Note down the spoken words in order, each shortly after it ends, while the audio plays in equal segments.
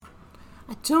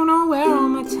I don't know where all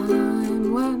my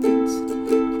time went.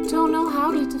 I don't know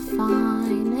how to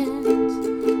define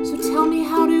it. So tell me,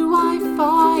 how do I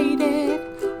fight it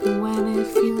when it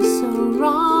feels so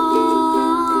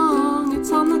wrong? It's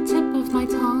on the tip of my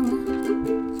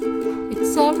tongue.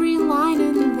 It's every line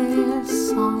in this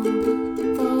song.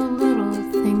 The little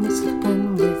things have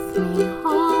been with me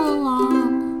all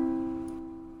along.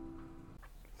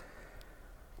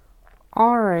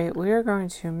 Alright, we are going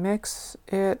to mix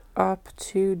it up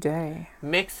today.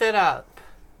 Mix it up.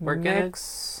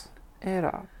 Mix it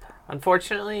up.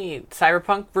 Unfortunately,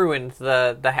 Cyberpunk ruined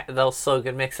the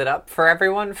slogan "Mix it up" for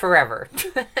everyone forever.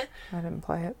 I didn't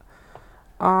play it.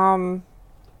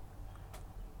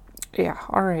 Yeah,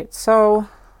 alright. So,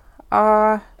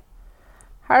 hi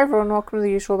everyone, welcome to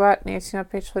the usual bet, Nancy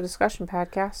Up Page for Discussion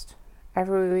podcast.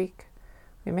 Every week,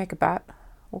 we make a bet.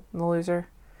 The loser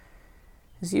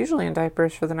is usually in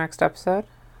diapers for the next episode.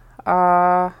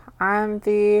 I'm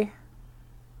the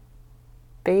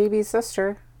baby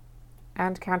sister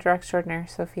and counter extraordinaire,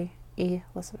 Sophie E.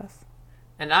 Elizabeth.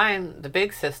 And I'm the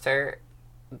big sister,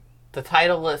 the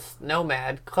titleless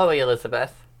nomad, Chloe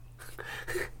Elizabeth.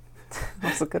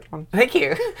 That's a good one. Thank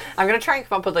you. I'm going to try and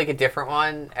come up with like a different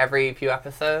one every few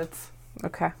episodes.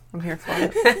 Okay, I'm here for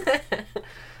it.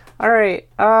 Alright,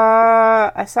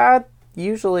 I said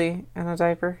usually in a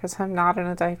diaper because I'm not in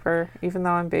a diaper, even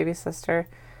though I'm baby sister.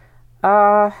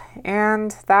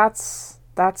 And that's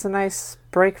a nice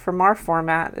break from our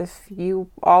format. If you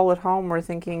all at home were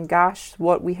thinking, gosh,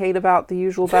 what we hate about the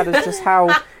usual bet is just how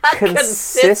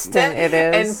consistent it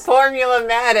is. And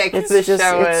formulamatic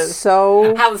It's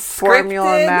so how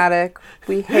formulamatic.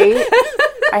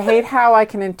 I hate how I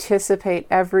can anticipate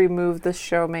every move this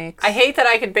show makes. I hate that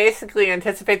I can basically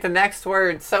anticipate the next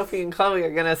word Sophie and Chloe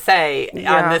are gonna say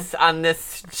on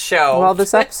this show. Well,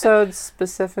 this episode's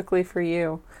specifically for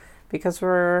you because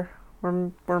we're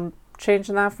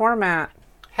changing that format.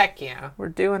 Heck yeah. We're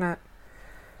doing it.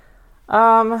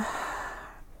 Not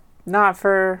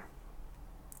for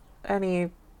any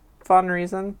fun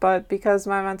reason, but because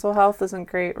my mental health isn't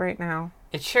great right now.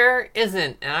 It sure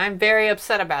isn't, and I'm very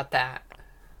upset about that.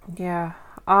 Yeah.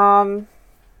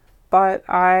 But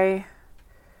I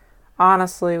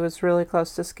honestly was really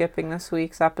close to skipping this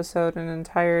week's episode in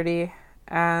entirety,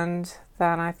 and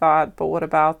then I thought, but what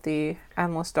about the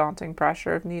endless daunting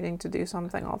pressure of needing to do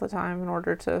something all the time in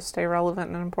order to stay relevant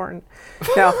and important?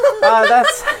 No,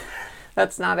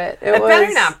 that's not it. It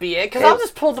better not be it, because I'll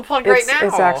just pull the plug right now.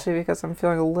 It's actually because I'm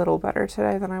feeling a little better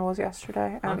today than I was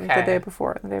yesterday, and the day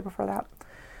before that.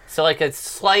 So like a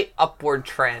slight upward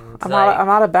trend. I'm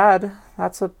out of bed.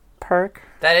 That's a perk.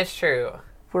 That is true.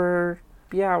 We're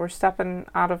stepping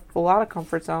out of a lot of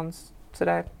comfort zones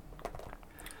today.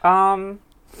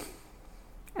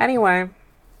 Anyway,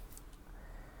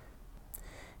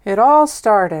 it all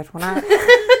started when I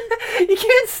you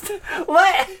can't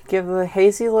what? Give the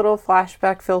hazy little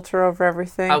flashback filter over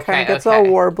everything. Okay, kind of gets all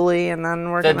warbly, and then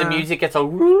the music gets all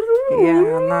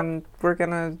and then we're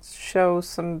gonna show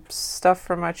some stuff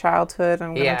from my childhood.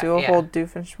 I'm gonna do a whole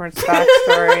Doofenshmirtz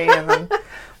backstory, and then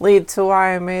lead to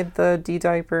why I made the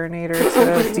D-diaperinator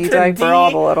to D-diaper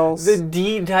all the littles. The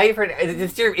D-diaper.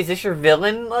 Is this your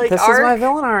villain arc? This is my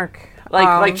villain arc.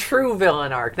 Like true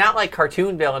villain arc, not like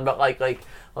cartoon villain, but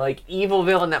like evil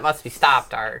villain that must be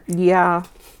stopped arc. Yeah.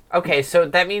 Okay, so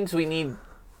that means we need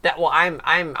that. Well, I'm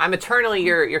eternally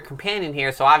your companion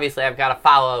here, so obviously I've got to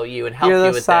follow you and help you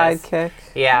with this. You're the sidekick.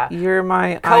 Yeah. You're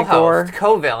my co-host,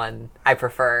 co-villain. I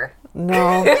prefer.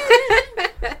 No.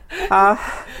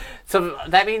 So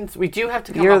that means we do have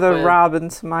to come You're up the with... Robin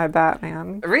to my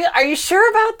Batman. Are you sure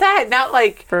about that? Not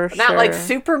like sure.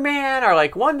 Superman or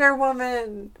like Wonder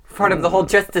Woman? Part of the whole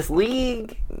Justice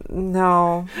League?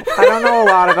 No. I don't know a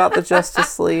lot about the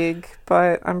Justice League,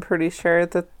 but I'm pretty sure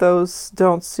that those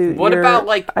don't suit your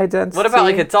identity. What about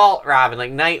like adult Robin,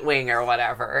 like Nightwing or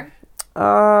whatever?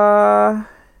 How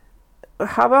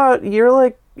about you're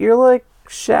like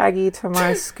Shaggy to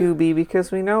my Scooby,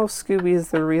 because we know Scooby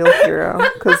is the real hero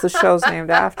because the show's named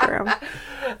after him.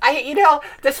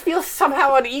 This feels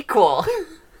somehow unequal.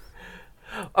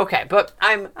 Okay, but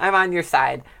I'm on your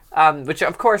side, which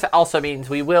of course also means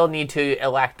we will need to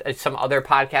elect some other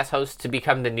podcast hosts to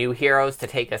become the new heroes to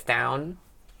take us down.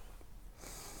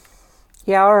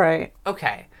 Yeah, all right.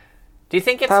 Okay. Do you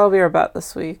think that'll be our bet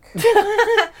this week?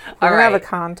 We're gonna have a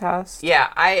contest.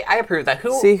 Yeah, I approve of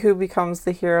that. See who becomes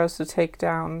the heroes to take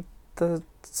down the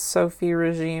Sophie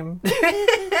regime.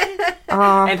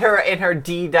 And her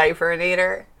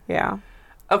D-diaperinator. Yeah.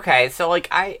 Okay, so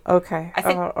I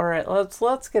think all right.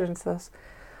 Let's get into this.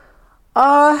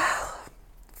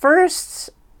 First,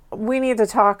 we need to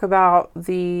talk about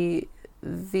the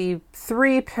the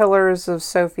 3 pillars of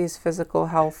Sophie's physical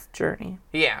health journey.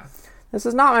 Yeah. This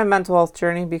is not my mental health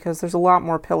journey because there's a lot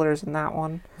more pillars in that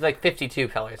one. There's like 52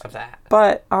 pillars of that.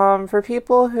 But for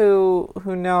people who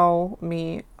know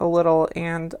me a little,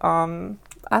 and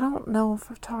I don't know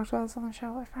if I've talked about this on the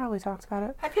show. I've probably talked about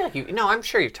it. I feel like I'm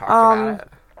sure you've talked about it.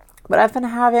 But I've been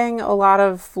having a lot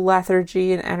of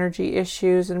lethargy and energy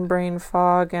issues and brain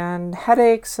fog and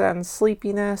headaches and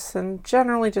sleepiness and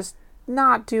generally just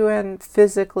not doing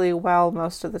physically well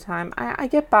most of the time. I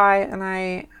get by, and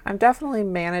I'm definitely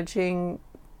managing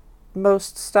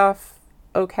most stuff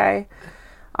okay.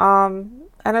 And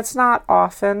it's not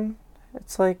often.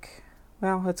 It's like,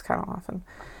 well, it's kind of often.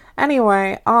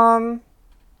 Anyway,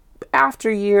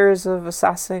 after years of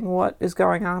assessing what is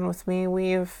going on with me,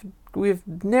 we've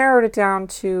narrowed it down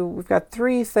to, we've got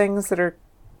 3 things that are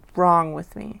wrong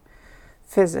with me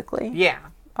physically. Yeah.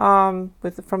 From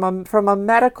a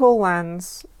medical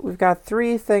lens, we've got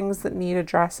 3 things that need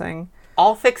addressing.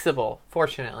 All fixable,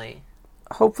 fortunately.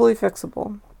 Hopefully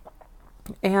fixable.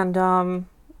 And I'm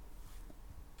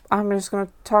just going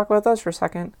to talk about those for a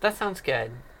second. That sounds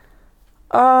good.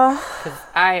 Because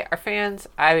our fans,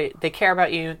 they care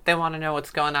about you. They want to know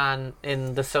what's going on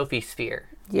in the Sophie sphere.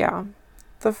 Yeah.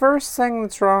 The first thing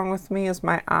that's wrong with me is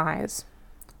my eyes,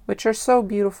 which are so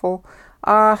beautiful.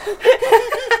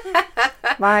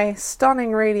 My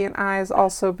stunning radiant eyes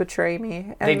also betray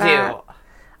me. And they do.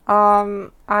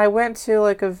 I went to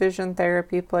like a vision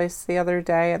therapy place the other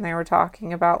day, and they were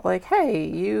talking about like, hey,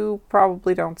 you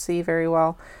probably don't see very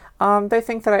well. They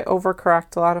think that I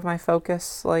overcorrect a lot of my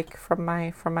focus, like from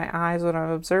my eyes when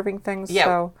I'm observing things. Yeah,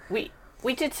 so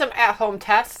we did some at-home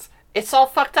tests. It's all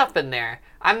fucked up in there.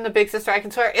 I'm the big sister. I can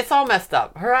swear it's all messed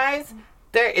up. Her eyes,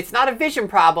 it's not a vision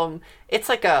problem. It's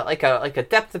like a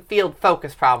depth of field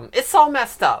focus problem. It's all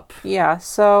messed up. Yeah.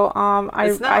 So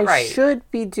I right. should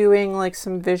be doing like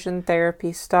some vision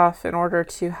therapy stuff in order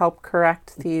to help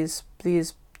correct these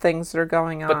things that are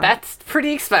going on. But that's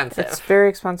pretty expensive. It's very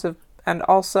expensive. And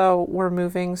also, we're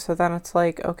moving, so then it's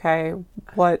like, okay,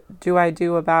 what do I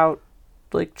do about,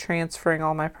 like, transferring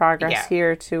all my progress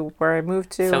here to where I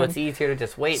moved to? So it's easier to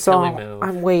just wait till we move.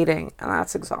 I'm waiting, and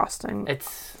that's exhausting.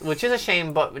 Which is a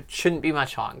shame, but it shouldn't be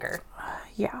much longer.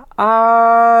 Yeah.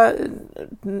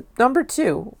 Number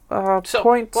 2.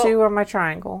 Point 2 on my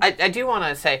triangle. I do want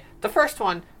to say, the first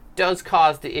one does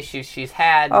cause the issues she's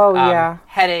had. Oh, yeah.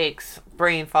 Headaches,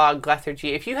 brain fog,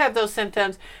 lethargy. If you have those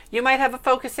symptoms, you might have a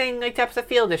focusing like depth of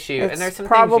field issue. It's and there's some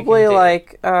probably things you can do.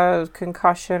 like a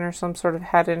concussion or some sort of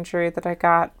head injury that I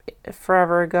got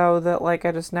forever ago that like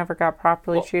I just never got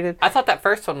properly treated. I thought that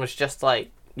first one was just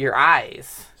like your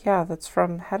eyes. Yeah, that's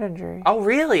from head injury. Oh,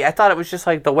 really? I thought it was just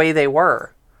like the way they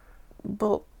were.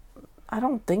 Well, I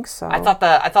don't think so. I thought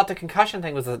the concussion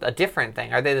thing was a different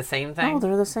thing. Are they the same thing? No,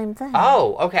 they're the same thing.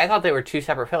 Oh, okay. I thought they were 2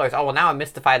 separate pillars. Oh, well, now I'm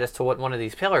mystified as to what one of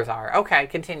these pillars are. Okay,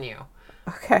 continue.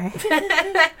 Okay.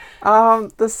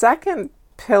 The second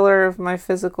pillar of my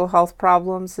physical health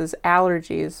problems is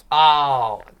allergies.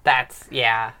 Oh,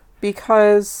 yeah.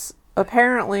 Because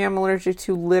apparently I'm allergic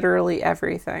to literally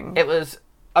everything. It was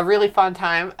a really fun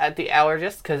time at the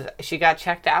allergist because she got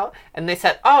checked out and they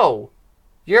said, oh,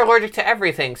 you're allergic to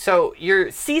everything. So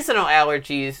your seasonal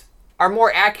allergies are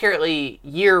more accurately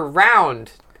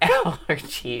year-round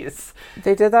allergies.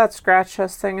 They did that scratch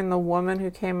test thing, and the woman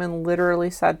who came in literally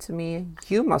said to me,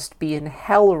 you must be in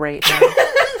hell right now.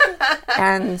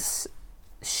 And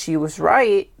she was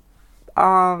right.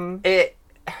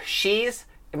 She's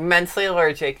immensely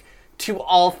allergic to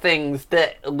all things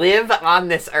that live on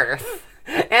this earth.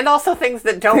 And also things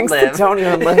that don't live. Things that don't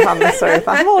even live on this earth.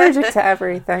 I'm allergic to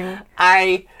everything.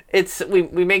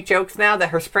 We make jokes now that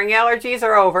her spring allergies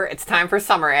are over. It's time for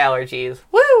summer allergies.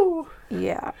 Woo!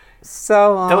 Yeah.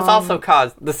 So those also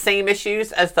cause the same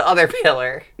issues as the other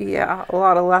pillar. Yeah, a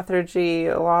lot of lethargy,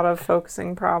 a lot of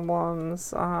focusing problems,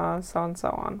 so and so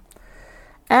on.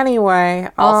 Anyway,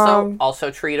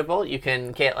 also treatable. You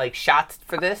can get like shots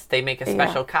for this. They make a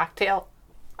special cocktail.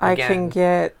 I can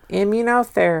get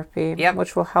immunotherapy, Yep.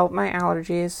 which will help my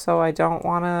allergies, so I don't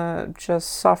want to just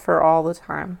suffer all the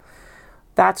time.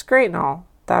 That's great and all.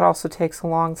 That also takes a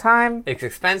long time. It's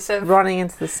expensive. Running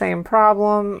into the same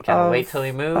problem. Gotta wait till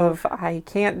we move. I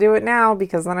can't do it now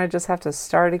because then I just have to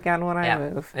start again when I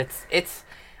move. It's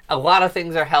a lot of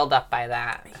things are held up by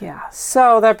that. Yeah.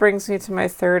 So that brings me to my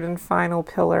third and final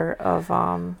pillar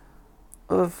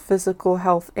of physical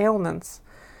health ailments.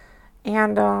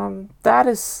 And that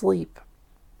is sleep.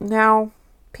 Now,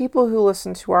 people who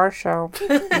listen to our show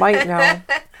might know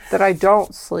that I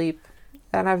don't sleep,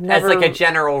 and I've never. As like a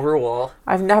general rule.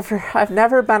 I've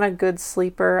never been a good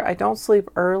sleeper. I don't sleep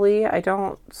early. I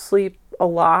don't sleep a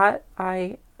lot.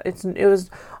 It was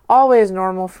always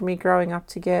normal for me growing up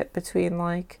to get between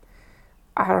like,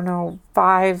 I don't know,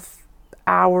 5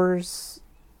 hours,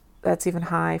 that's even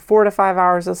high, 4 to 5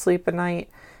 hours of sleep a night,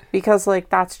 because like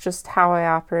that's just how I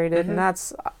operated, and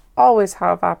that's always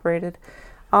how I've operated.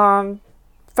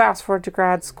 Fast forward to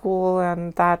grad school,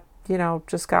 and that,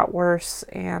 just got worse,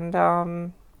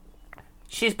 and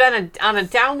she's been on a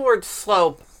downward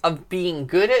slope of being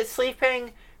good at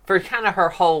sleeping for kind of her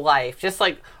whole life, just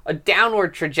like a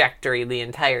downward trajectory the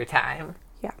entire time.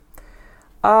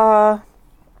 Yeah.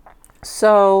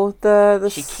 So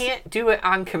she can't do it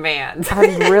on command.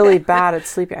 I'm really bad at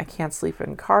sleeping. I can't sleep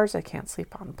in cars. I can't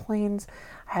sleep on planes.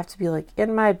 I have to be like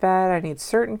in my bed. I need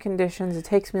certain conditions. It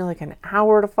takes me like an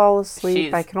hour to fall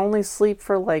asleep. I can only sleep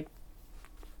for like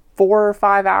 4 or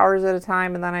 5 hours at a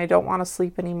time, and then I don't want to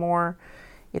sleep anymore.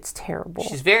 It's terrible.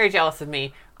 She's very jealous of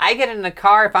me. I get in the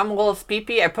car, if I'm a little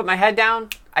sleepy, I put my head down,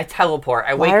 I teleport.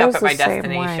 I wake up at my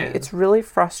destination. It's really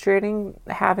frustrating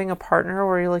having a partner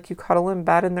where you cuddle in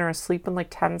bed and they're asleep in like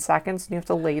 10 seconds and you have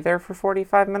to lay there for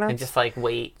 45 minutes. And just like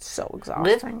wait. It's so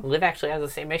exhausting. Liv actually has the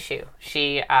same issue.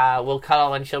 She will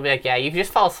cuddle and she'll be like, yeah, you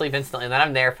just fall asleep instantly. And then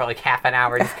I'm there for like half an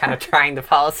hour just kind of trying to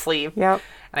fall asleep. Yep.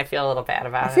 And I feel a little bad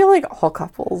about it. I feel like all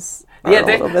couples are a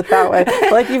little bit that way.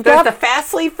 Like there's the fast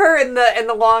sleeper and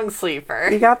the long sleeper.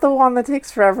 You got the one that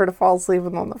takes forever to fall asleep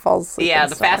and the one that falls asleep. Yeah,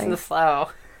 instantly. The fast and the slow.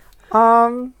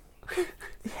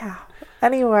 Yeah.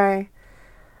 Anyway,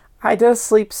 I did a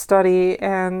sleep study,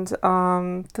 and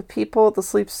the people at the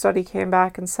sleep study came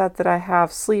back and said that I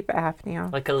have sleep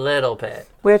apnea. Like a little bit.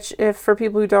 Which, if for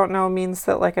people who don't know, means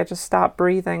that like I just stop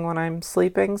breathing when I'm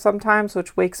sleeping sometimes,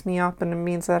 which wakes me up, and it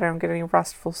means that I don't get any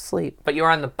restful sleep. But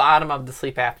you're on the bottom of the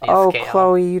sleep apnea scale. Oh,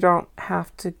 Chloe, you don't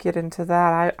have to get into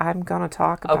that. I'm going to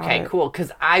talk about it. Okay, cool,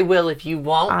 because I will if you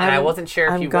won't, and I wasn't sure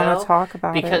if you will. I'm going to talk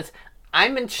about it. Because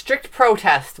I'm in strict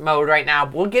protest mode right now.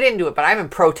 We'll get into it, but I'm in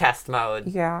protest mode.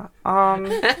 Yeah.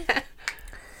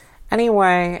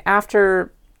 Anyway,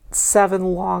 after 7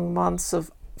 long months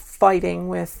of fighting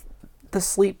with the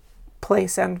sleep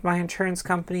place and my insurance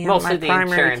company and mostly my the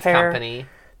primary insurance care company.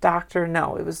 Doctor,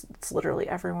 no, it's literally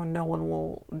everyone. No one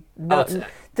will know.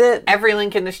 Every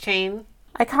link in this chain.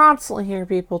 I constantly hear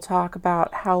people talk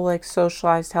about how like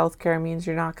socialized healthcare means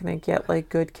you're not going to get like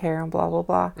good care and blah blah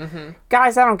blah. Mm-hmm.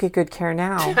 Guys, I don't get good care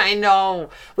now. I know.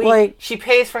 She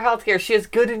pays for healthcare. She has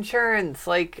good insurance.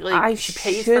 She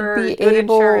pays for good insurance. I should be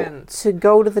able to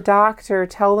go to the doctor,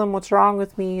 tell them what's wrong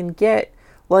with me, and get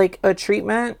like a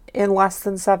treatment in less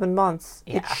than 7 months.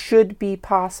 Yeah. It should be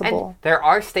possible. And there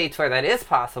are states where that is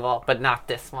possible, but not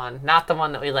this one. Not the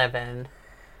one that we live in.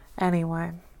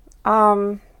 Anyway,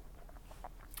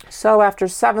 so after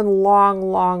 7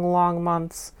 long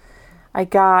months, I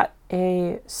got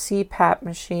a CPAP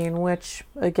machine, which,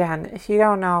 again, if you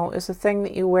don't know, is a thing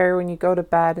that you wear when you go to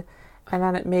bed, and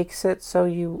then it makes it so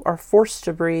you are forced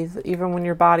to breathe, even when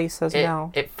your body says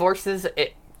no. It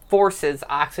forces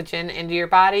oxygen into your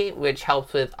body, which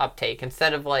helps with uptake.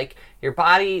 Instead of, like, your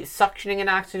body suctioning in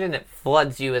oxygen, it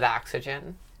floods you with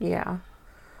oxygen. Yeah.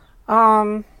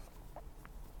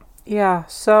 Yeah,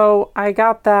 so I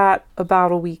got that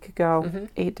about a week ago,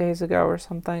 8 days ago or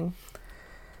something.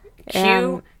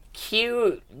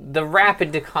 Cue the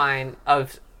rapid decline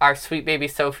of our sweet baby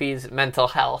Sophie's mental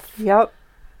health. Yep.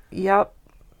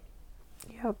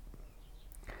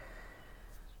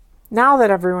 Now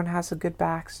that everyone has a good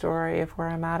backstory of where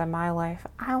I'm at in my life,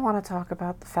 I want to talk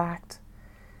about the fact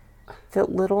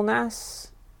that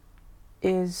littleness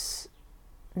is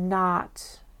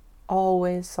not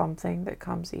always something that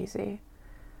comes easy.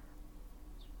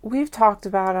 We've talked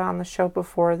about it on the show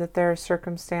before, that there are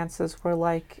circumstances where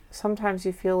like sometimes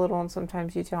you feel little and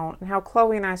sometimes you don't, and how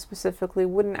Chloe and I specifically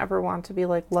wouldn't ever want to be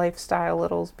like lifestyle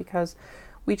littles, because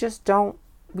we don't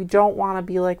want to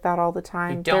be like that all the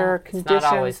time. There are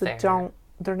conditions that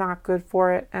they're not good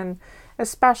for it, and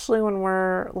especially when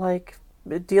we're like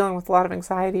dealing with a lot of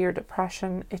anxiety or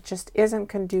depression, it just isn't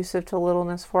conducive to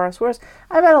littleness for us. Whereas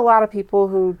I bet a lot of people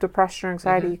who depression or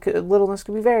anxiety, littleness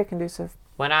could be very conducive.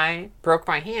 When I broke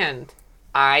my hand,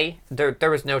 there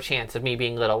was no chance of me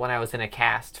being little when I was in a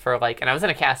cast and I was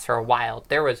in a cast for a while.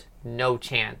 There was no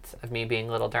chance of me being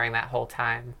little during that whole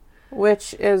time.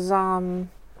 Which is,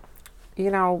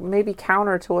 maybe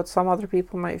counter to what some other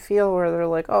people might feel, where they're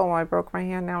like, oh, I broke my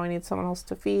hand, now I need someone else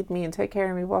to feed me and take care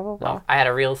of me, blah, blah, blah. Well, I had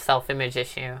a real self-image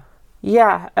issue.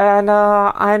 Yeah, and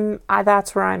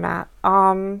that's where I'm at.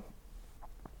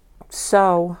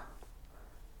 So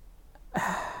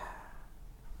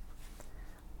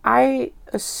I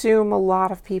assume a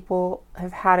lot of people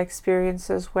have had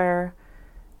experiences where,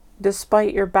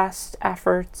 despite your best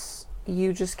efforts,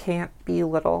 you just can't be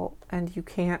little and you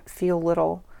can't feel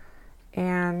little.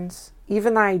 And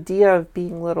even the idea of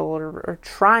being little or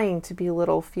trying to be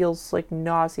little feels like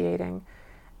nauseating.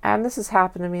 And this has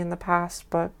happened to me in the past,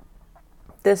 but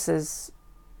this is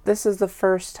the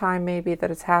first time maybe that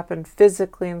it's happened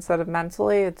physically instead of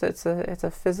mentally. It's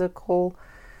a physical.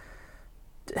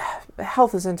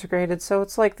 Health is integrated, so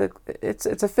it's like it's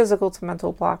a physical to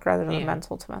mental block rather than a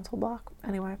mental to mental block.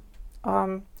 Anyway,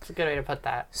 it's a good way to put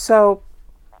that. So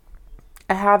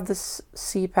I have this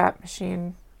CPAP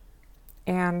machine,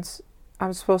 and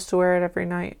I'm supposed to wear it every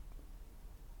night,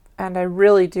 and I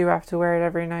really do have to wear it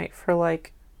every night for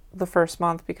like the first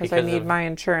month because I need my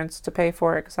insurance to pay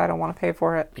for it because I don't want to pay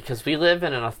for it. Because we live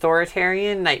in an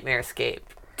authoritarian nightmarescape.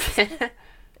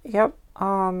 Yep.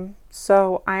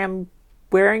 So I am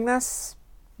wearing this.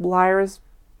 Lyra's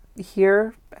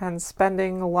here and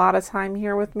spending a lot of time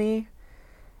here with me,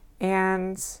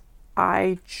 and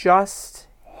I just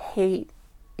hate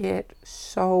it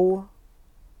so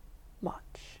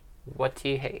much. What do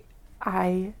you hate?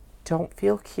 I don't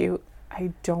feel cute.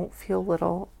 I don't feel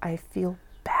little. I feel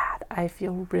bad. I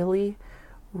feel really,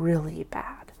 really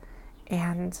bad.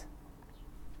 And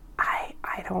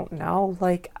I don't know,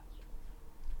 like,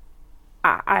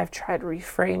 I've tried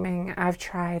reframing. I've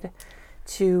tried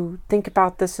to think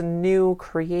about this in new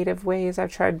creative ways.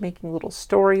 I've tried making little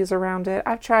stories around it.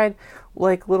 I've tried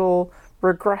like little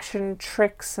regression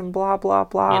tricks and blah, blah,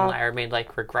 blah. Me and Lyra made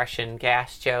like regression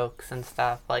gas jokes and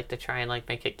stuff, like to try and like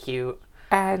make it cute.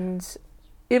 And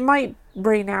it might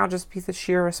right now just be the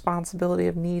sheer responsibility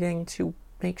of needing to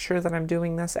make sure that I'm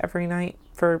doing this every night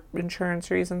for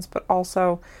insurance reasons, but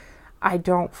also I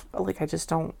don't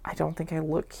think I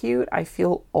look cute. I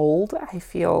feel old. I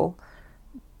feel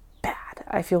bad.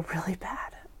 I feel really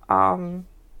bad.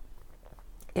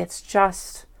 It's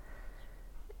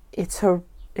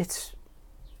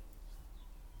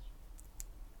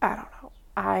I don't know.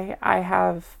 I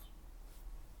have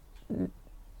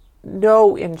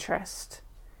no interest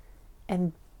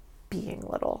in being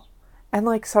little. And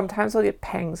like sometimes I'll get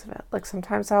pangs of it. Like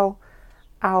sometimes I'll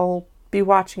be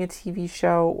watching a TV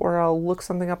show or I'll look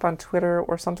something up on Twitter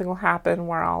or something will happen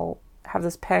where I'll have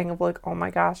this pang of like, oh my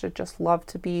gosh, I'd just love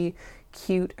to be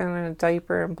cute and in a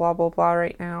diaper and blah, blah, blah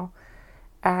right now.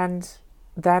 And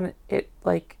then it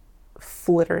like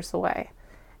flitters away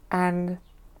and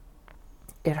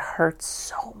it hurts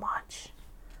so much.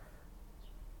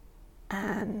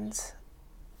 And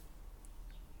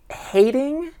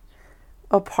hating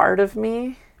a part of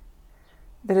me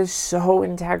that is so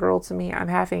integral to me, I'm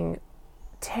having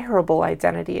terrible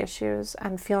identity issues.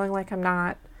 I'm feeling like I'm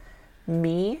not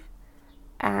me,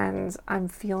 and I'm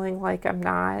feeling like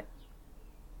I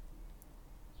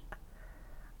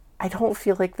don't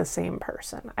feel like the same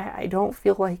person. I don't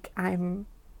feel like I'm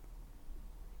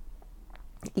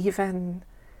even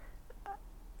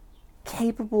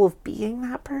capable of being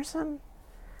that person.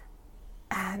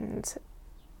 And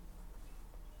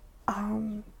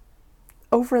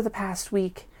over the past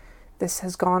week, this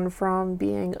has gone from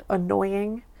being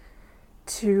annoying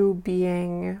to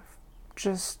being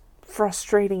just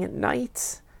frustrating at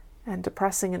night and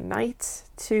depressing at night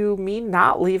to me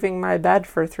not leaving my bed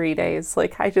for 3 days.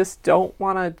 Like, I just don't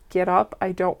want to get up.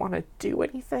 I don't want to do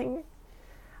anything.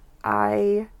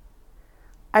 I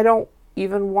don't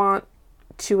even want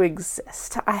to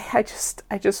exist. I just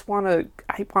want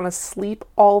to sleep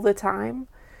all the time.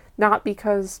 Not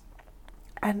because,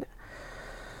 and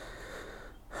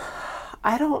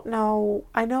I don't know.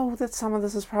 I know that some of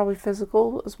this is probably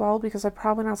physical as well because I'm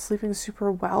probably not sleeping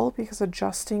super well because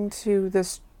adjusting to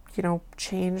this,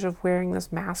 change of wearing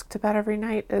this mask to bed every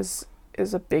night is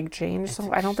a big change. So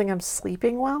I don't think I'm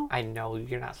sleeping well. I know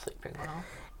you're not sleeping well.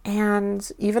 And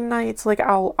even nights, like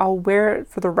I'll wear it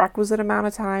for the requisite amount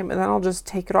of time and then I'll just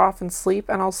take it off and sleep.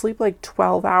 And I'll sleep like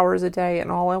 12 hours a day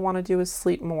and all I want to do is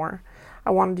sleep more.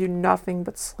 I want to do nothing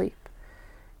but sleep.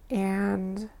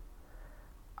 And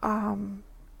I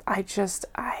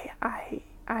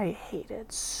hate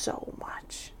it so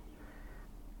much.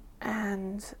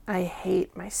 And I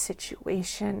hate my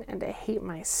situation and I hate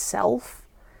myself.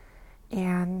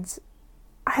 And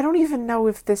I don't even know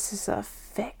if this is a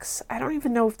fix. I don't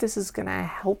even know if this is going to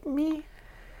help me.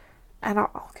 And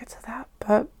I'll get to that.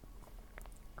 But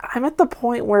I'm at the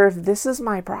point where if this is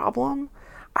my problem,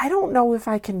 I don't know if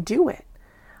I can do it.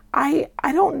 I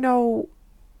don't know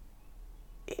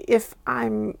if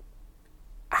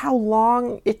how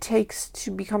long it takes to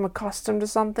become accustomed to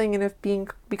something, and if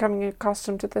becoming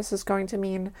accustomed to this is going to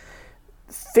mean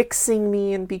fixing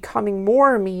me and becoming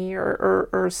more me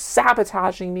or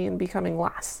sabotaging me and becoming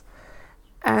less.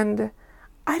 And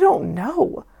I don't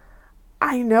know.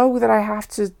 I know that I have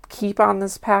to keep on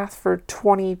this path for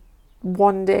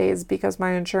 21 days because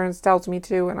my insurance tells me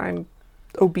to, and I'm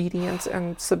obedient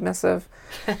and submissive.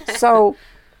 So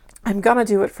I'm gonna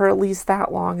do it for at least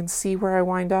that long and see where I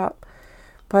wind up.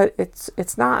 But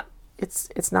it's not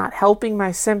helping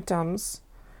my symptoms,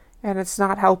 and it's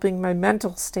not helping my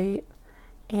mental state,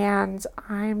 and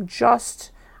I'm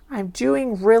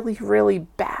doing really, really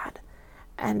bad.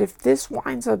 And if this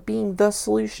winds up being the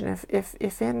solution,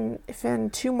 if in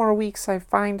 2 more weeks I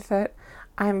find that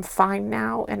I'm fine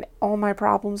now and all my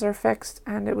problems are fixed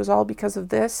and it was all because of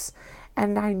this,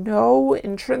 and I know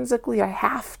intrinsically I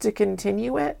have to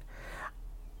continue it,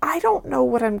 I don't know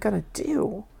what I'm going to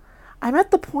do. I'm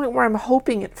at the point where I'm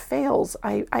hoping it fails.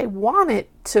 I want it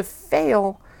to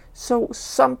fail so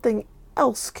something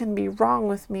else can be wrong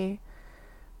with me.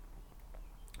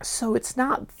 So it's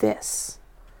not this.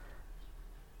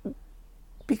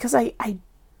 Because I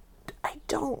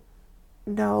don't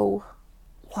know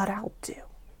what I'll do.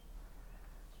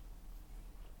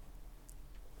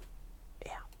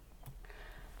 Yeah.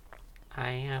 I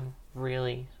am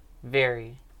really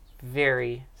very,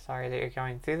 very sorry that you're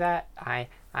going through that. I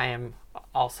am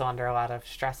also under a lot of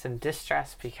stress and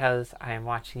distress because I am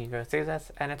watching you go through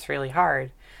this, and it's really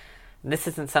hard. This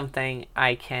isn't something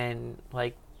I can,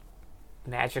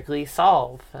 magically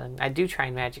solve, and I do try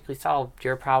and magically solve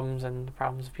your problems and the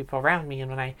problems of people around me,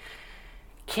 and when I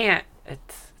can't,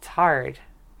 it's hard.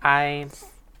 I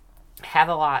have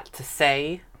a lot to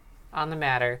say on the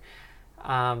matter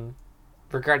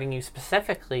regarding you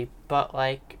specifically, but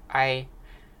I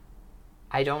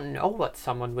don't know what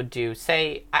someone would do.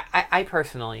 Say, I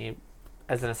personally,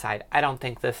 as an aside, I don't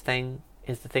think this thing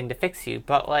is the thing to fix you,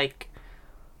 but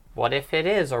what if it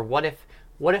is, or what if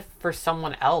for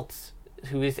someone else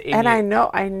who is in I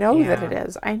know that it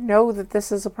is. I know that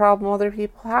this is a problem other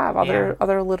people have,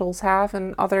 other littles have,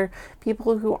 and other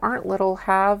people who aren't little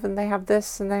have, and they have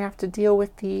this, and they have to deal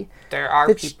with There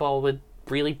are people with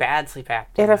really bad sleep apnea.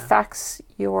 It affects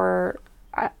your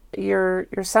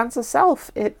sense of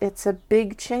self. It's a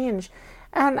big change,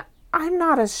 and I'm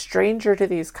not a stranger to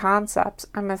these concepts.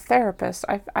 I'm a therapist.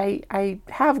 I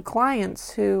have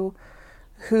clients who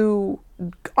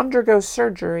undergo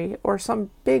surgery, or some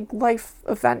big life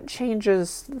event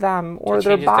changes them, or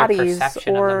their bodies,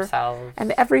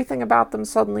 and everything about them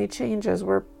suddenly changes,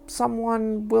 where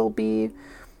someone will be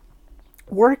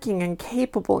working and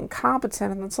capable and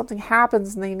competent, and then something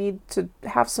happens and they need to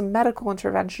have some medical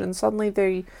intervention, and suddenly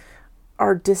they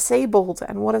are disabled.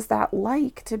 And what is that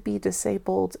like, to be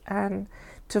disabled and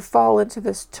to fall into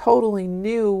this totally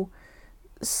new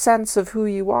sense of who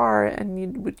you are, and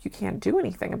you can't do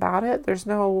anything about it. There's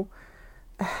no,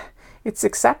 it's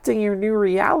accepting your new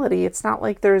reality. It's not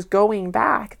like there's going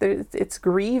back. It's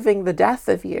grieving the death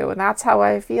of you, and that's how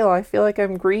I feel. I feel like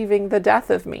I'm grieving the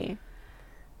death of me.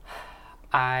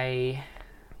 I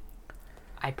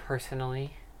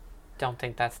personally don't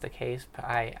think that's the case, but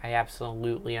I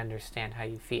absolutely understand how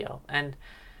you feel, and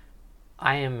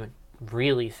I am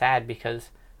really sad because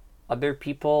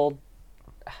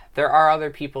there are other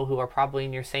people who are probably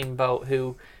in your same boat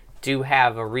who do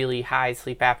have a really high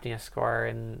sleep apnea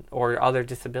score or other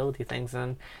disability things,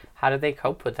 and how do they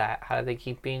cope with that? How do they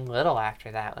keep being little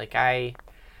after that?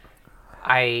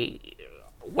 I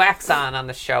wax on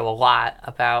the show a lot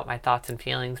about my thoughts and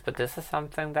feelings, but this is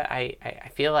something that I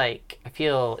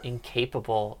feel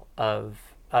incapable of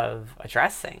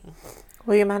addressing.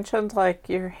 Well, you mentioned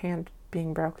your hand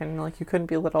being broken, you couldn't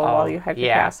be little while you had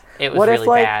your cast. It was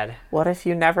really bad. What if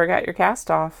you never got your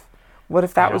cast off? What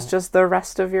if that was just the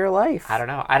rest of your life? I don't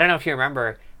know. I don't know if you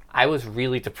remember, I was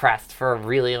really depressed for a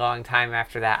really long time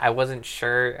after that. I wasn't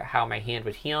sure how my hand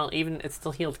would heal. Even it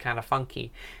still healed kind of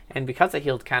funky. And because it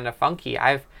healed kind of funky,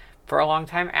 I've, for a long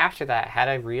time after that, had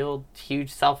a real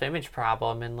huge self-image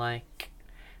problem. And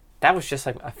that was just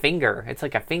a finger. It's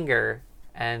like a finger.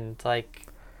 And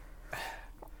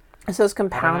so it's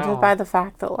compounded by the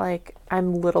fact that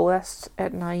I'm littlest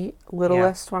at night,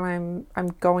 littlest when I'm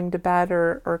going to bed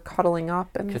or cuddling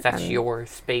up, and because that's your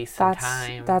space and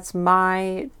time. That's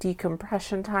my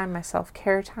decompression time, my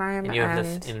self-care time, and you have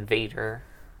this invader.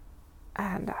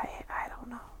 And I don't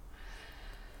know.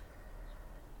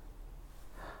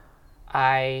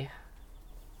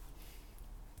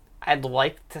 I'd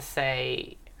like to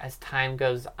say, as time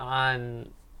goes on,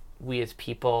 we as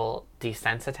people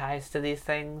desensitize to these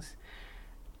things.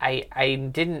 I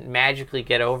didn't magically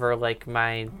get over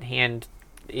my hand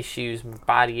issues, my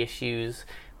body issues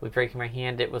with breaking my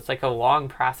hand. It was a long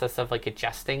process of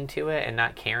adjusting to it and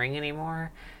not caring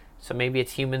anymore. So maybe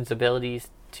it's humans' abilities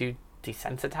to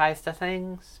desensitize to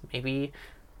things. Maybe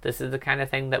this is the kind of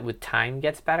thing that with time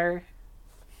gets better.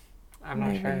 I'm not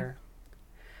Maybe. sure.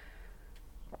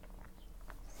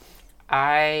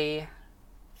 I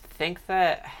think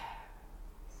that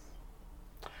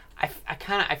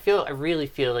I really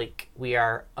feel like we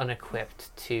are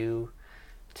unequipped to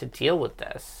deal with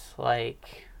this.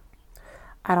 Like,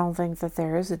 I don't think that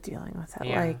there is a dealing with it.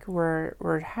 Yeah. Like,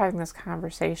 we're having this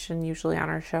conversation. Usually on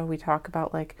our show, we talk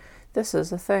about, like, this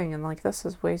is a thing, and, like, this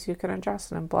is ways you can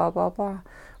adjust it, and blah, blah, blah.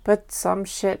 But some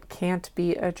shit can't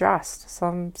be addressed.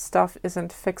 Some stuff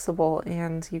isn't fixable,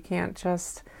 and you can't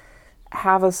just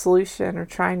have a solution or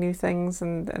try new things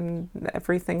and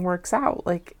everything works out.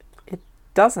 Like, it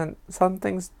doesn't. Some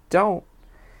things don't.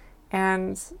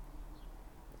 And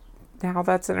now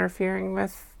that's interfering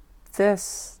with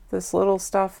this little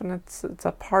stuff, and it's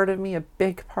a part of me, a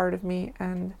big part of me,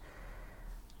 and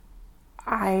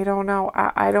I don't know.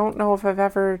 I don't know if I've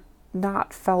ever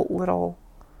not felt little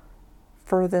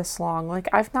for this long. Like,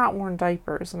 I've not worn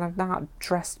diapers and I've not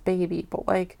dressed baby, but,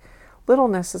 like,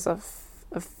 littleness is a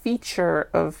feature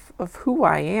of who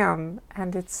I am,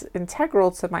 and it's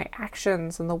integral to my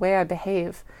actions and the way I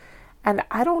behave. And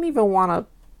I don't even want to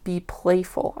be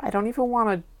playful. I don't even want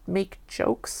to make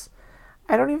jokes.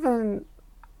 I don't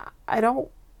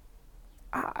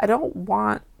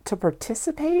want to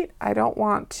participate. I don't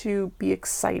want to be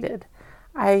excited.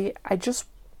 I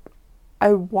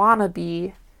want to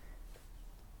be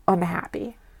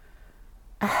unhappy.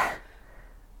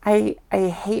 I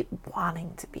hate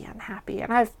wanting to be unhappy,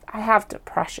 and I have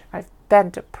depression. I've been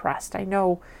depressed. I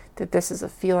know that this is a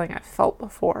feeling I've felt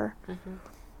before. Mm-hmm.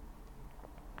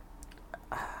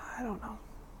 I don't know.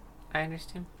 I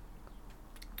understand.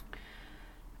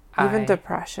 Even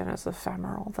depression is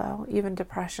ephemeral, though. Even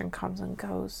depression comes and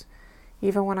goes.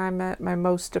 Even when I'm at my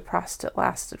most depressed, it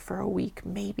lasted for a week,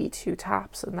 maybe 2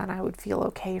 tops, and then I would feel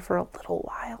okay for a little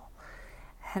while.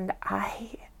 And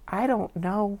I don't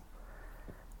know.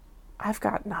 I've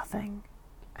got nothing,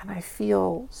 and I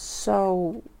feel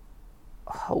so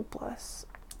hopeless.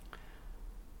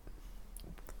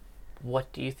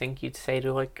 What do you think you'd say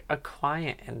to, like, a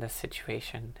client in this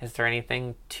situation? Is there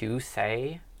anything to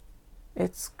say?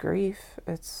 It's grief.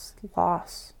 It's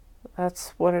loss. That's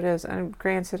what it is. And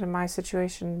granted, in my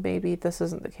situation, maybe this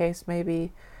isn't the case.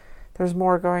 Maybe there's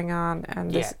more going on,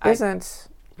 and this isn't.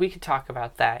 We could talk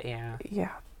about that, yeah.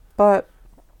 Yeah. But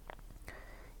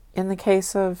in the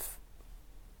case of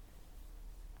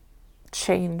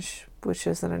change, which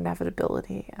is an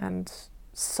inevitability, and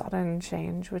sudden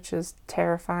change, which is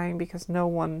terrifying because no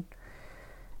one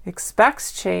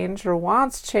expects change or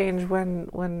wants change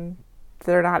when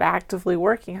they're not actively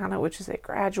working on it, which is a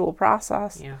gradual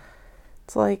process. Yeah.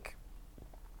 It's like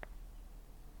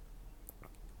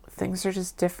things are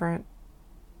just different.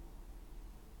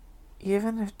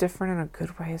 Even if different in a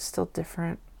good way, is still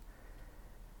different.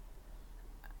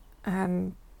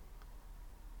 And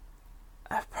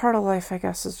a part of life, I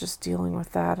guess, is just dealing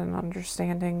with that and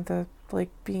understanding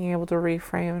being able to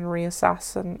reframe and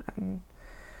reassess and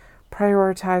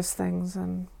prioritize things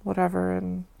and whatever.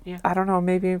 And yeah. I don't know,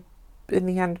 maybe in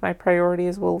the end, my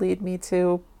priorities will lead me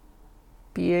to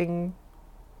being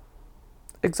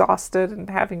exhausted and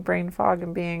having brain fog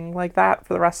and being like that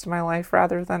for the rest of my life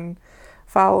rather than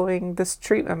following this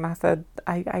treatment method.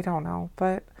 I don't know,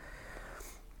 but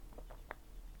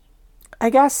I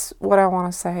guess what I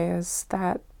want to say is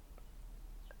that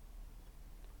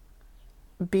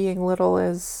being little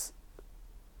is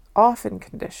often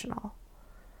conditional,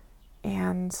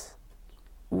 and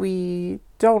we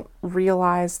don't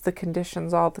realize the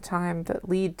conditions all the time that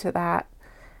lead to that,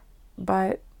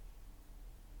 but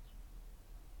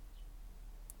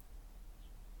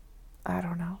I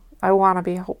don't know. I want to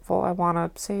be hopeful. I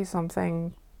want to say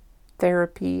something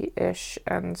therapy-ish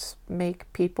and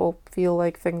make people feel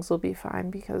like things will be fine,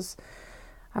 because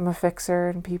I'm a fixer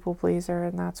and people pleaser,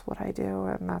 and that's what I do,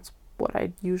 and that's what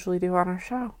I usually do on our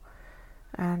show.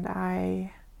 And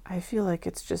I feel like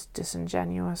it's just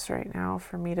disingenuous right now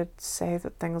for me to say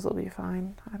that things will be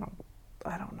fine. I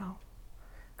don't know.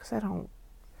 Because I don't...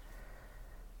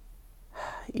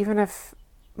 Even if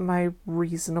my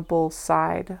reasonable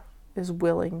side is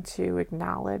willing to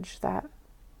acknowledge that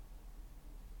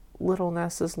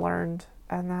littleness is learned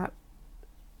and that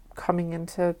coming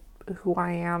into who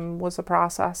I am was a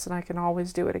process and I can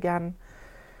always do it again,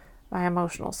 my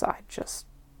emotional side just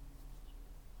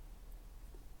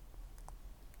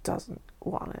doesn't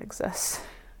want to exist.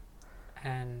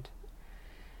 And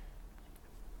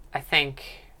I think,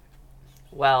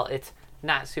 well, it's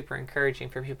not super encouraging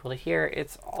for people to hear.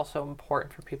 It's also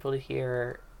important for people to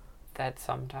hear that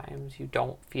sometimes you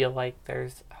don't feel like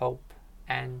there's hope,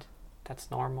 and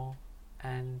that's normal,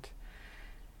 and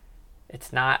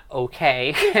it's not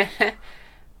okay.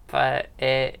 but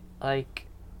it, like,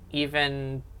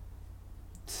 even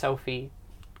Sophie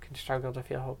can struggle to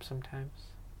feel hope sometimes.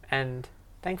 And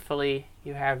thankfully,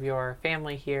 you have your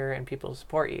family here and people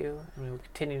support you, and we will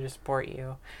continue to support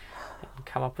you and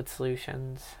come up with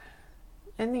solutions.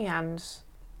 In the end,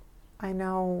 I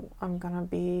know I'm gonna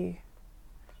be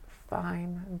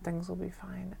fine and things will be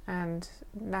fine. And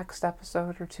next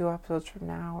episode or 2 episodes from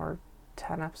now or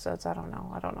 10 episodes, I don't know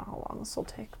how long this will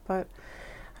take, but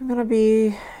I'm gonna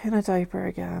be in a diaper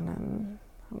again and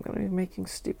I'm gonna be making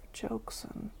stupid jokes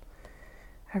and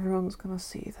everyone's gonna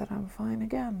see that I'm fine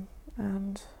again.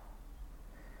 And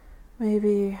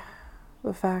maybe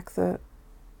the fact that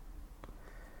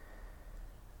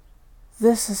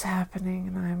this is happening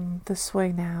and I'm this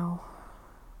way now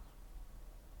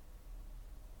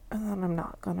and then I'm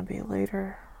not gonna be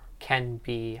later Can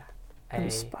be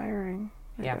inspiring,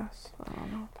 I guess. I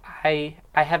don't know. I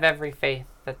have every faith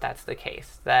that that's the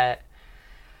case, that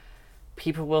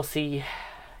people will see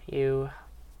you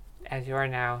as you are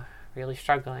now, really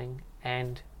struggling,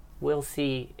 and will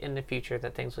see in the future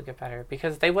that things will get better,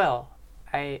 because they will.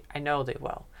 I know they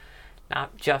will.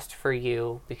 Not just for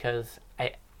you, because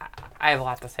I have a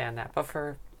lot to say on that, but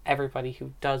for everybody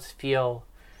who does feel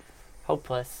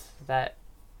hopeless, that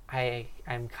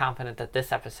I'm confident that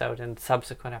this episode and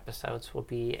subsequent episodes will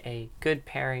be a good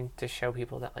pairing to show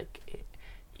people that, like,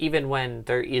 even when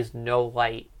there is no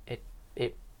light,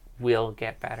 it will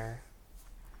get better.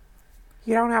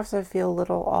 You don't have to feel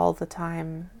little all the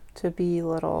time to be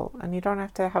little, and you don't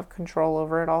have to have control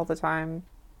over it all the time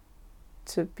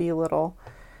to be little.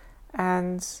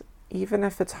 And even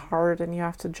if it's hard and you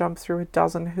have to jump through a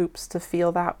dozen hoops to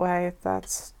feel that way,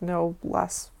 that's no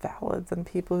less valid than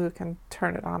people who can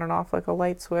turn it on and off like a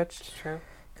light switch. It's true.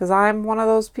 Because I'm one of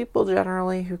those people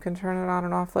generally who can turn it on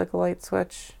and off like a light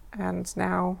switch, and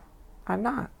now I'm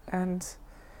not. And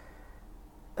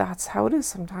that's how it is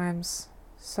sometimes.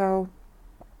 So,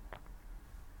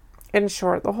 in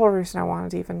short, the whole reason I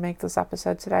wanted to even make this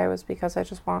episode today was because I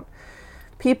just want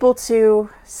people to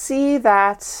see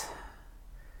that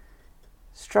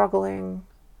struggling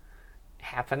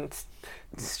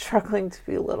to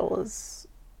be little is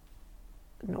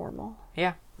normal.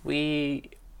 Yeah.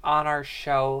 We, on our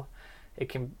show, it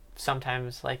can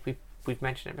sometimes, like we've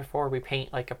mentioned it before, we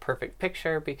paint like a perfect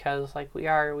picture because, like, we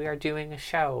are doing a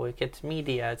show. It gets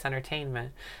media, it's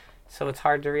entertainment. So it's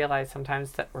hard to realize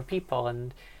sometimes that we're people,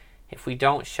 and if we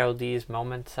don't show these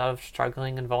moments of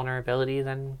struggling and vulnerability,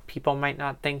 then people might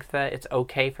not think that it's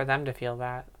okay for them to feel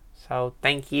that. So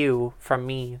thank you from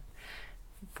me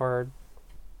for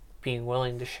being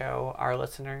willing to show our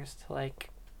listeners to, like,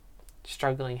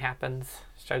 struggling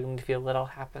to feel little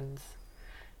happens.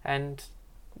 And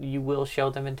you will show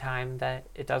them in time that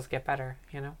it does get better,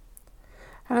 you know?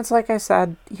 And it's like I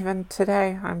said, even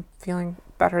today, I'm feeling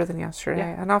better than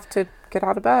yesterday. Yeah. Enough to get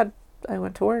out of bed. I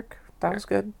went to work. That was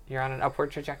good. You're on an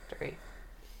upward trajectory.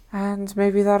 And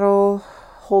maybe that'll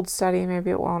hold steady.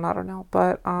 Maybe it won't. I don't know.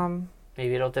 But,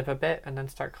 maybe it'll dip a bit and then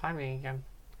start climbing again.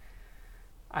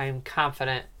 I am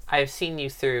confident. I have seen you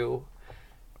through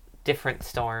different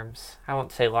storms. I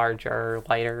won't say larger,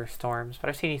 lighter storms, but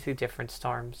I've seen you through different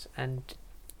storms, and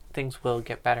things will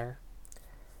get better.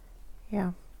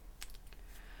 Yeah.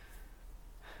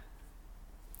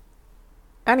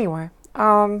 Anyway,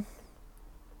 more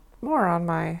on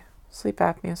my sleep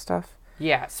apnea stuff.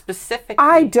 Yeah, specifically.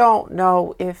 I don't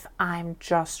know if I'm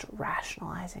just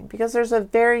rationalizing, because there's a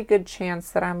very good chance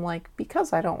that I'm like,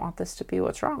 because I don't want this to be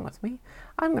what's wrong with me,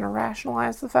 I'm going to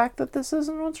rationalize the fact that this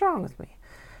isn't what's wrong with me.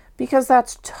 Because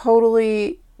that's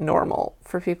totally normal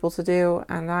for people to do,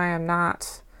 and I am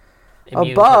not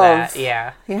immune above. To that.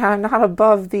 Yeah. Yeah, I'm not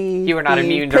above the You are not the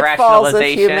immune to pitfalls of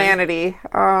rationalization. humanity.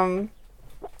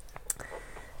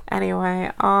 Anyway,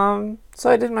 so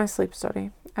I did my sleep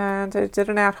study, and I did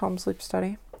an at-home sleep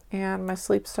study, and my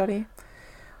sleep study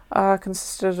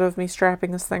consisted of me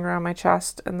strapping this thing around my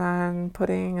chest, and then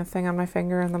putting a thing on my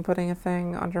finger, and then putting a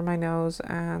thing under my nose,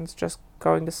 and just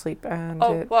going to sleep, and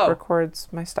it records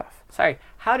my stuff. Sorry,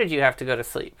 how did you have to go to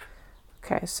sleep?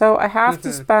 Okay, so I have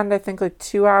to spend, I think, like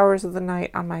 2 hours of the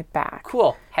night on my back.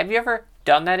 Cool. Have you ever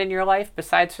done that in your life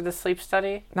besides for the sleep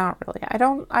study? Not really.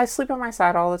 I sleep on my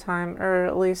side all the time, or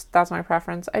at least that's my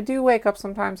preference. I do wake up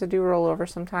sometimes. I do roll over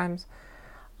sometimes.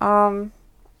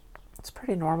 It's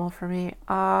pretty normal for me.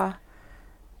 I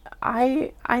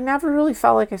never really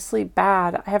felt like I sleep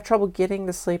bad. I have trouble getting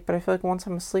to sleep, but I feel like once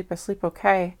I'm asleep, I sleep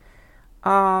okay.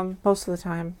 Most of the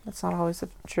time. That's not always the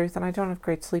truth, and I don't have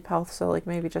great sleep health, so like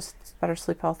maybe just better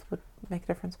sleep health would make a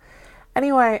difference.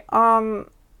 Anyway,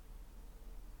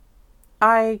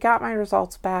 I got my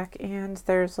results back, and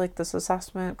there's like this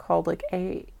assessment called like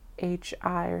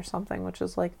AHI or something, which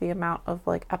is like the amount of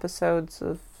like episodes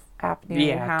of apnea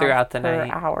you have throughout the per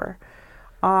night. hour.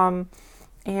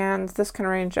 And this can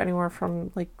range anywhere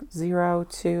from like 0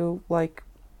 to like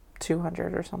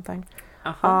 200 or something.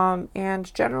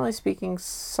 And generally speaking,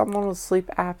 someone with sleep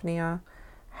apnea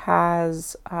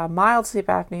has mild sleep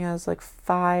apnea is like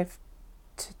 5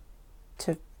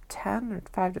 to 10 or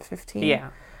 5 to 15. Yeah.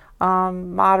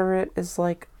 Moderate is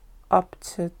like up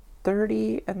to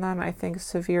 30, and then I think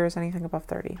severe is anything above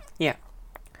 30. Yeah.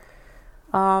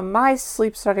 My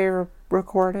sleep study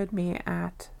recorded me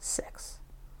at 6.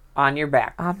 On your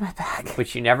back. On my back.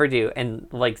 Which you never do. And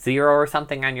like 0 or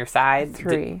something on your side.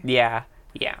 3. Yeah.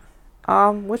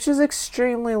 Which is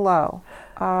extremely low.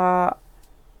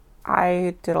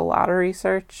 I did a lot of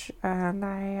research, and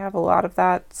I have a lot of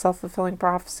that self-fulfilling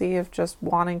prophecy of just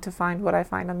wanting to find what I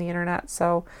find on the internet.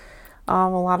 So a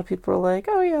lot of people are like,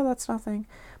 oh yeah, that's nothing.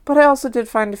 But I also did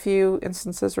find a few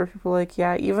instances where people were like,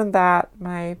 yeah, even that,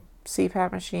 my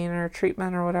CPAP machine or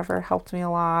treatment or whatever helped me a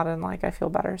lot, and like I feel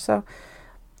better. So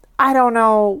I don't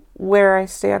know where I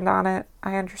stand on it.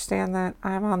 I understand that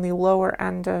I'm on the lower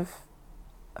end of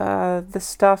this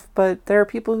stuff, but there are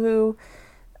people who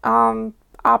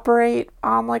operate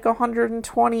on like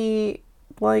 120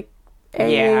 like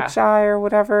AHI or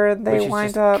whatever, and they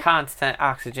wind up constant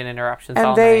oxygen interruptions and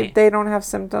all they night. they don't have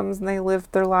symptoms and they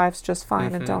live their lives just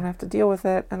fine and don't have to deal with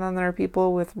it. And then there are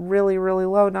people with really, really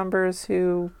low numbers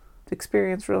who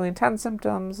experience really intense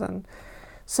symptoms, and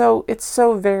so it's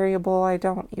so variable. I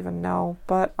don't even know,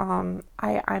 but I'm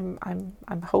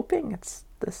hoping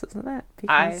this isn't it,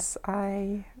 because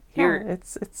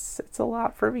it's a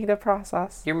lot for me to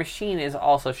process. Your machine is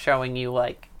also showing you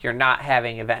like you're not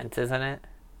having events, isn't it?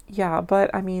 Yeah,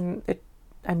 but I mean,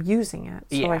 I'm using it,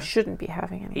 so I shouldn't be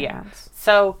having any events.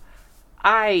 So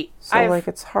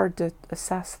it's hard to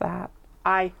assess that.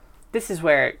 This is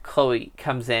where Chloe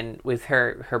comes in with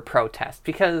her protest,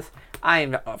 because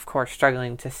I'm of course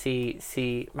struggling to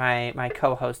see my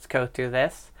co-host go through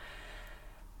this.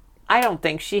 I don't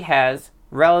think she has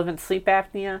relevant sleep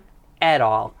apnea at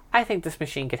all. I think this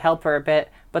machine could help her a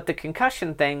bit, but the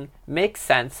concussion thing makes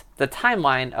sense. The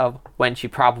timeline of when she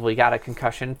probably got a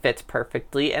concussion fits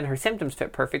perfectly, and her symptoms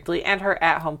fit perfectly, and her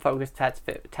at-home focus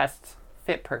tests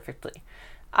fit perfectly.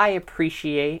 I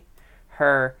appreciate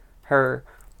her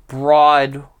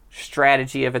broad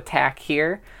strategy of attack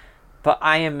here, but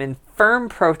I am in firm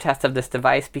protest of this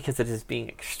device because it is being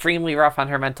extremely rough on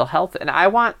her mental health, and I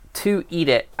want to eat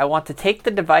it. I want to take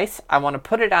the device, I want to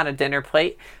put it on a dinner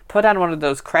plate, put on one of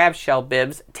those crab shell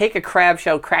bibs, take a crab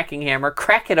shell cracking hammer,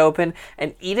 crack it open,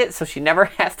 and eat it so she never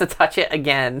has to touch it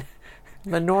again.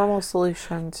 The normal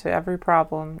solution to every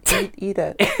problem, eat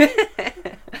it.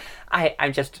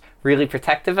 I'm just really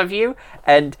protective of you,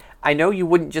 and I know you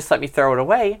wouldn't just let me throw it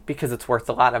away because it's worth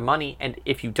a lot of money, and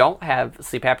if you don't have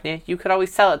sleep apnea, you could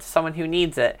always sell it to someone who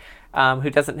needs it, who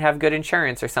doesn't have good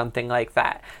insurance or something like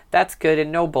that. That's good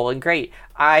and noble and great.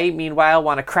 I, meanwhile,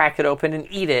 want to crack it open and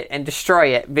eat it and destroy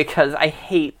it because I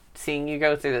hate seeing you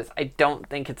go through this. I don't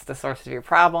think it's the source of your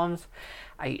problems.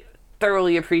 I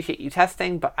thoroughly appreciate you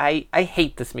testing, but I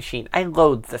hate this machine. I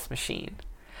loathe this machine.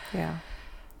 Yeah.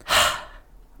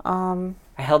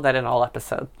 I held that in all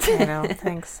episodes. I know.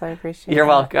 Thanks. I appreciate it. You're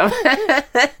welcome.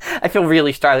 I feel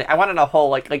really struggling. I wanted a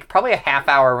whole, like probably a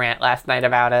half-hour rant last night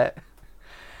about it.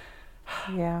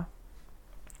 Yeah.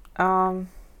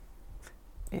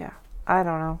 Yeah. I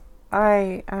don't know.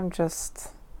 I'm just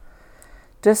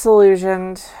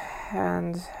disillusioned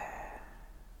and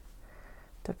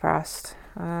depressed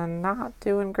and not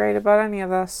doing great about any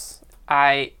of this.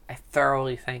 I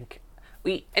thoroughly think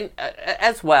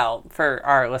as well, for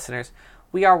our listeners,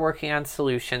 we are working on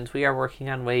solutions. We are working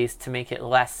on ways to make it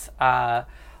less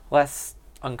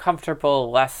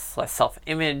uncomfortable, less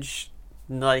self-image,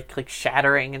 like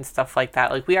shattering and stuff like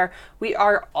that. Like we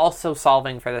are also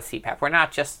solving for the CPAP. We're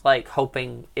not just like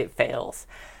hoping it fails.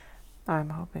 I'm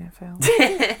hoping it fails.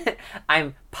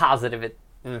 I'm positive it.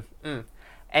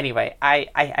 Anyway,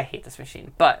 I hate this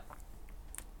machine, but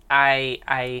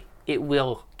it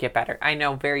will get better. I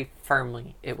know very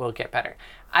firmly it will get better.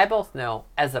 I both know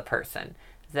as a person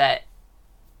that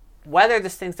whether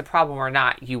this thing's the problem or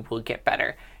not, you will get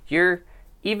better.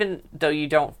 Even though you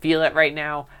don't feel it right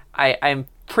now, I'm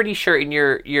pretty sure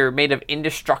you're made of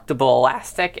indestructible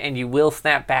elastic and you will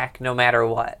snap back no matter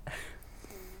what.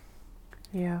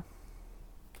 Yeah.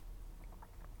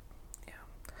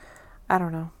 I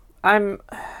don't know. I'm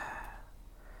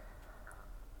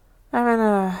in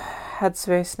a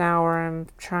headspace now where I'm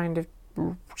trying to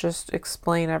just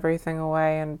explain everything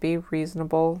away and be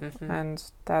reasonable, and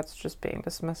that's just being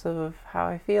dismissive of how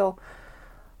I feel.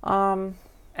 And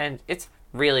it's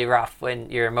really rough when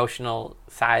your emotional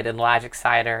side and logic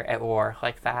side are at war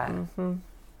like that. Mm-hmm.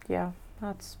 Yeah,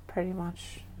 that's pretty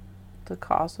much the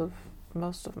cause of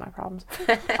most of my problems.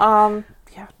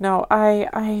 Yeah, no,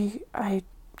 I'm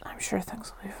sure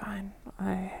things will be fine.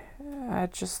 I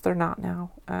just, they're not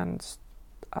now, and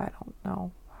I don't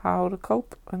know how to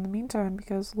cope in the meantime,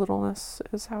 because littleness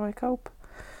is how I cope.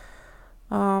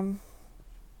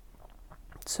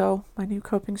 So my new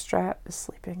coping strat is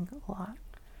sleeping a lot.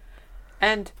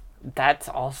 And that's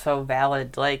also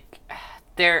valid. Like,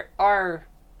 there are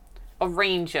a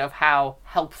range of how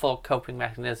helpful coping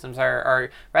mechanisms are,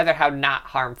 or rather how not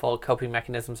harmful coping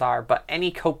mechanisms are, but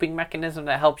any coping mechanism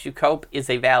that helps you cope is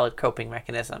a valid coping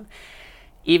mechanism.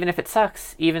 Even if it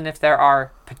sucks, even if there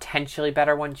are potentially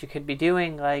better ones you could be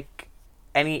doing, like,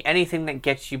 anything that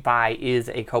gets you by is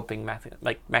a coping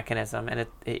mechanism, and it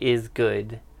is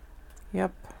good.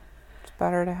 Yep. It's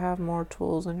better to have more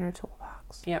tools in your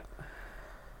toolbox. Yep.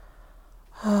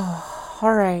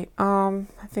 All right. I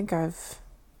think I've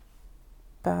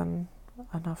been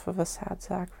enough of a sad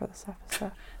sack for this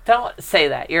episode. Don't say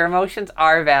that. Your emotions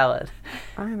are valid.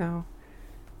 I know.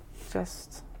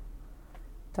 Just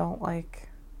don't like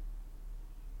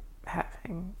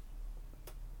having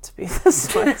to be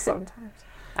this way sometimes.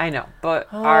 I know,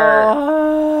 but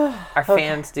our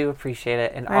fans do appreciate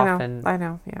it, and often... I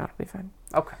know. Yeah, it'll be fine.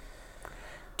 Okay.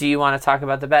 Do you want to talk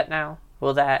about the bet now?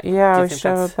 Will that... Yeah, we should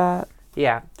have a bet.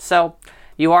 Yeah. So,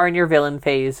 you are in your villain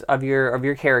phase of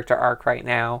your character arc right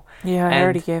now. Yeah, I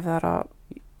already gave that up.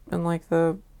 In like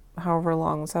the however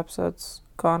long this episode's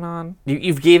gone on.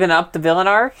 You've given up the villain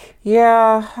arc?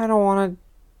 Yeah, I don't want to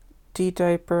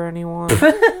de-diaper anyone.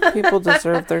 People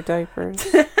deserve their diapers.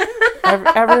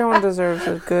 Everyone deserves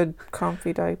a good,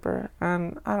 comfy diaper,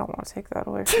 and I don't want to take that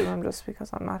away from them just because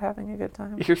I'm not having a good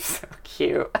time. You're so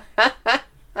cute.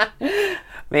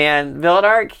 Man, villain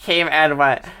arc came and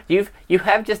went. You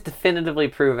have just definitively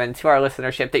proven to our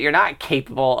listenership that you're not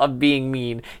capable of being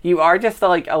mean. You are just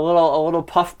like a little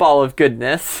puffball of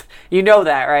goodness. You know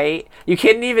that, right? You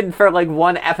couldn't even for like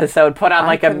one episode put on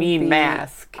like a mean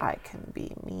mask. I can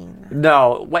be mean.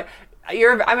 No, what?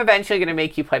 I'm eventually going to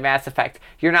make you play Mass Effect.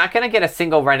 You're not going to get a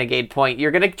single renegade point.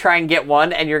 You're going to try and get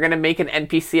one, and you're going to make an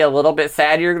NPC a little bit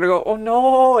sad. You're going to go, oh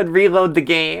no, and reload the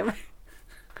game.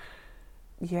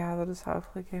 Yeah, that is how I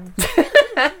play games.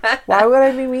 Why would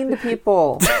I be mean to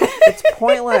people? It's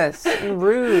pointless and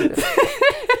rude.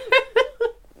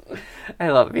 I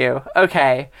love you.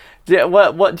 Okay.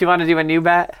 What do you want to do a new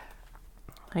bet?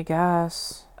 I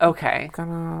guess. Okay. I'm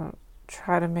gonna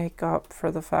try to make up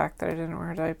for the fact that I didn't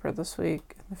wear a diaper this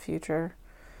week in the future.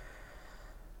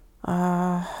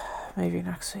 Maybe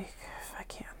next week if I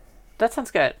can. That sounds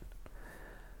good.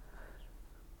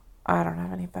 I don't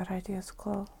have any bad ideas,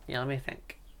 Chloe. Yeah, let me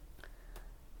think.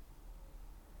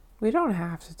 We don't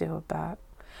have to do a bet.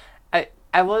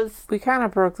 We kind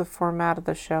of broke the format of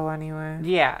the show anyway.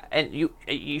 Yeah, and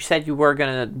you said you were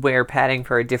going to wear padding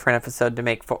for a different episode to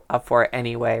make up for it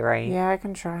anyway, right? Yeah, I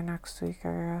can try next week,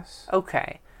 I guess.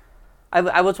 Okay.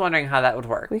 I was wondering how that would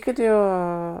work. We could do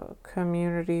a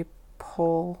community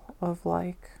poll of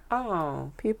like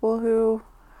people who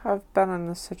have been in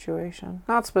this situation.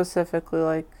 Not specifically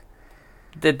like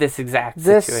this exact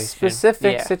situation. This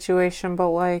specific situation,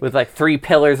 but like... with like 3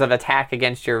 pillars of attack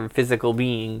against your physical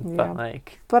being. Yeah.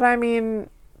 But I mean,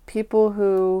 people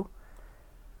who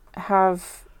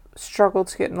have struggled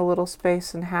to get in a little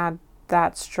space and had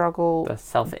that struggle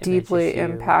deeply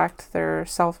impact their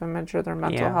self-image or their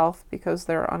mental health because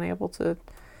they're unable to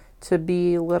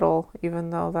be little, even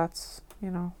though that's,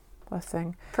 a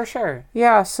thing. For sure.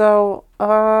 Yeah, so,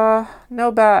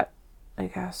 no bet, I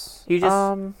guess. You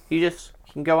just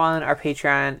can go on our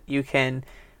Patreon, you can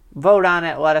vote on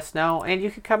it, let us know, and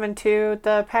you can come into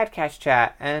the podcast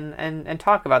chat and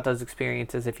talk about those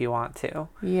experiences if you want to.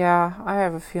 Yeah, I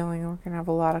have a feeling we're going to have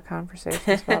a lot of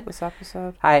conversations about this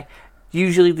episode.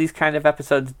 Usually these kind of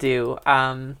episodes do.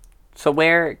 So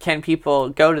where can people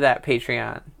go to that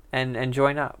Patreon and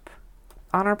join up?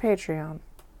 On our Patreon.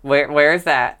 Where is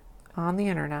that? On the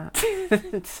internet.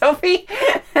 Sophie?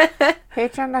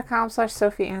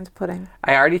 Patreon.com/Sophie and Pudding.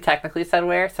 I already technically said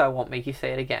where, so I won't make you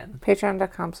say it again.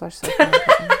 Patreon.com/Sophie and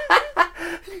Pudding.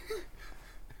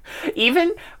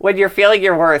 Even when you're feeling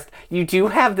your worst, you do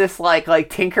have this like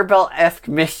Tinkerbell-esque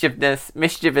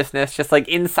mischievousness just like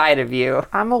inside of you.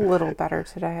 I'm a little better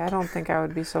today. I don't think I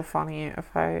would be so funny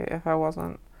if I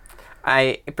wasn't.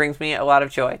 It brings me a lot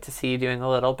of joy to see you doing a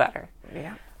little better.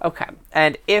 Yeah. Okay.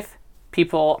 And if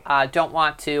people don't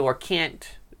want to or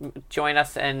can't join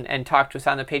us and talk to us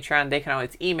on the Patreon, they can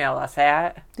always email us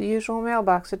at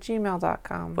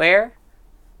theusualmailbox@gmail.com. Where?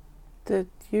 The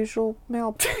usual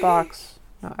mailbox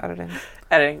No, editing.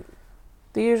 Editing.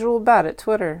 The usual bet at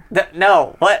Twitter.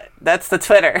 No, what? That's the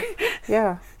Twitter.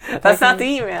 Yeah. That's not the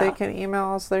email. They can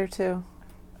email us there too.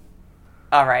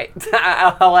 All right.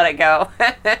 I'll let it go.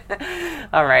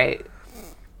 All right.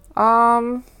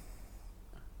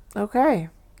 Okay.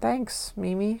 Thanks,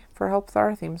 Mimi, for help with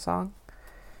our theme song.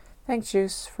 Thanks,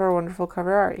 Juice, for a wonderful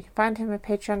cover art. You can find him at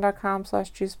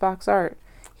patreon.com/juiceboxart.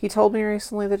 He told me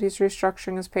recently that he's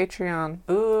restructuring his Patreon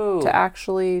Ooh. to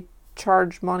actually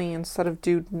charge money instead of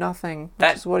do nothing,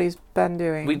 which is what he's been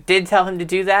doing. We did tell him to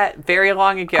do that very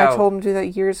long ago. I told him to do that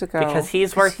years ago. Because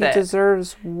he's worth it. He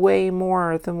deserves way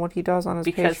more than what he does on his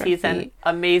Patreon. Because he's an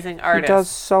amazing artist. He does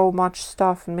so much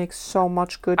stuff and makes so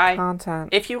much good content.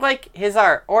 If you like his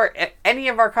art, or any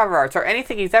of our cover arts, or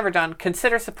anything he's ever done,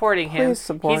 consider supporting him. Please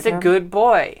support He's him. a good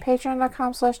boy.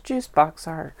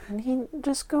 Patreon.com/juiceboxart. And he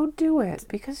just go do it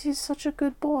because he's such a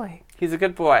good boy. He's a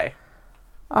good boy.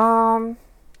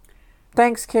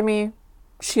 Thanks, Kimmy.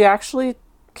 She actually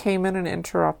came in and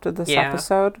interrupted this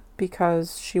episode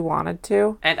because she wanted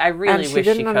to. And I really wish she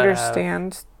didn't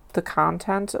understand the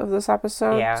content of this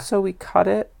episode. Yeah. So we cut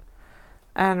it.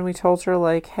 And we told her,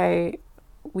 like, hey,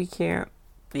 we can't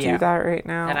do that right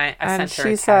now. And I sent her she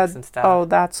a text said, and stuff. oh,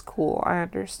 that's cool. I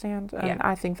understand. And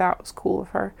I think that was cool of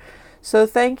her. So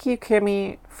thank you,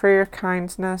 Kimmy, for your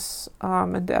kindness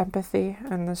and empathy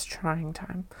in this trying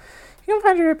time. You can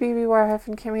find her at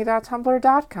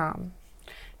bby-kimmy.tumblr.com.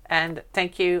 And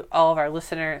thank you, all of our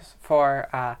listeners,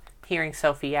 for hearing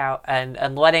Sophie out and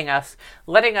letting us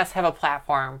have a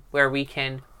platform where we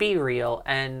can be real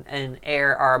and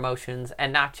air our emotions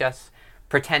and not just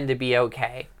pretend to be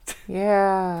okay.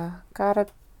 Yeah, gotta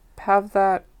have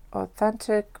that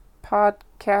authentic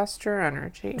podcaster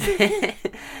energy.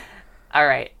 All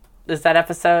right. Is that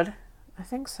episode? I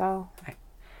think so.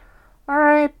 All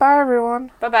right. Bye, everyone.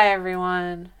 Bye-bye,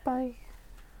 everyone. Bye.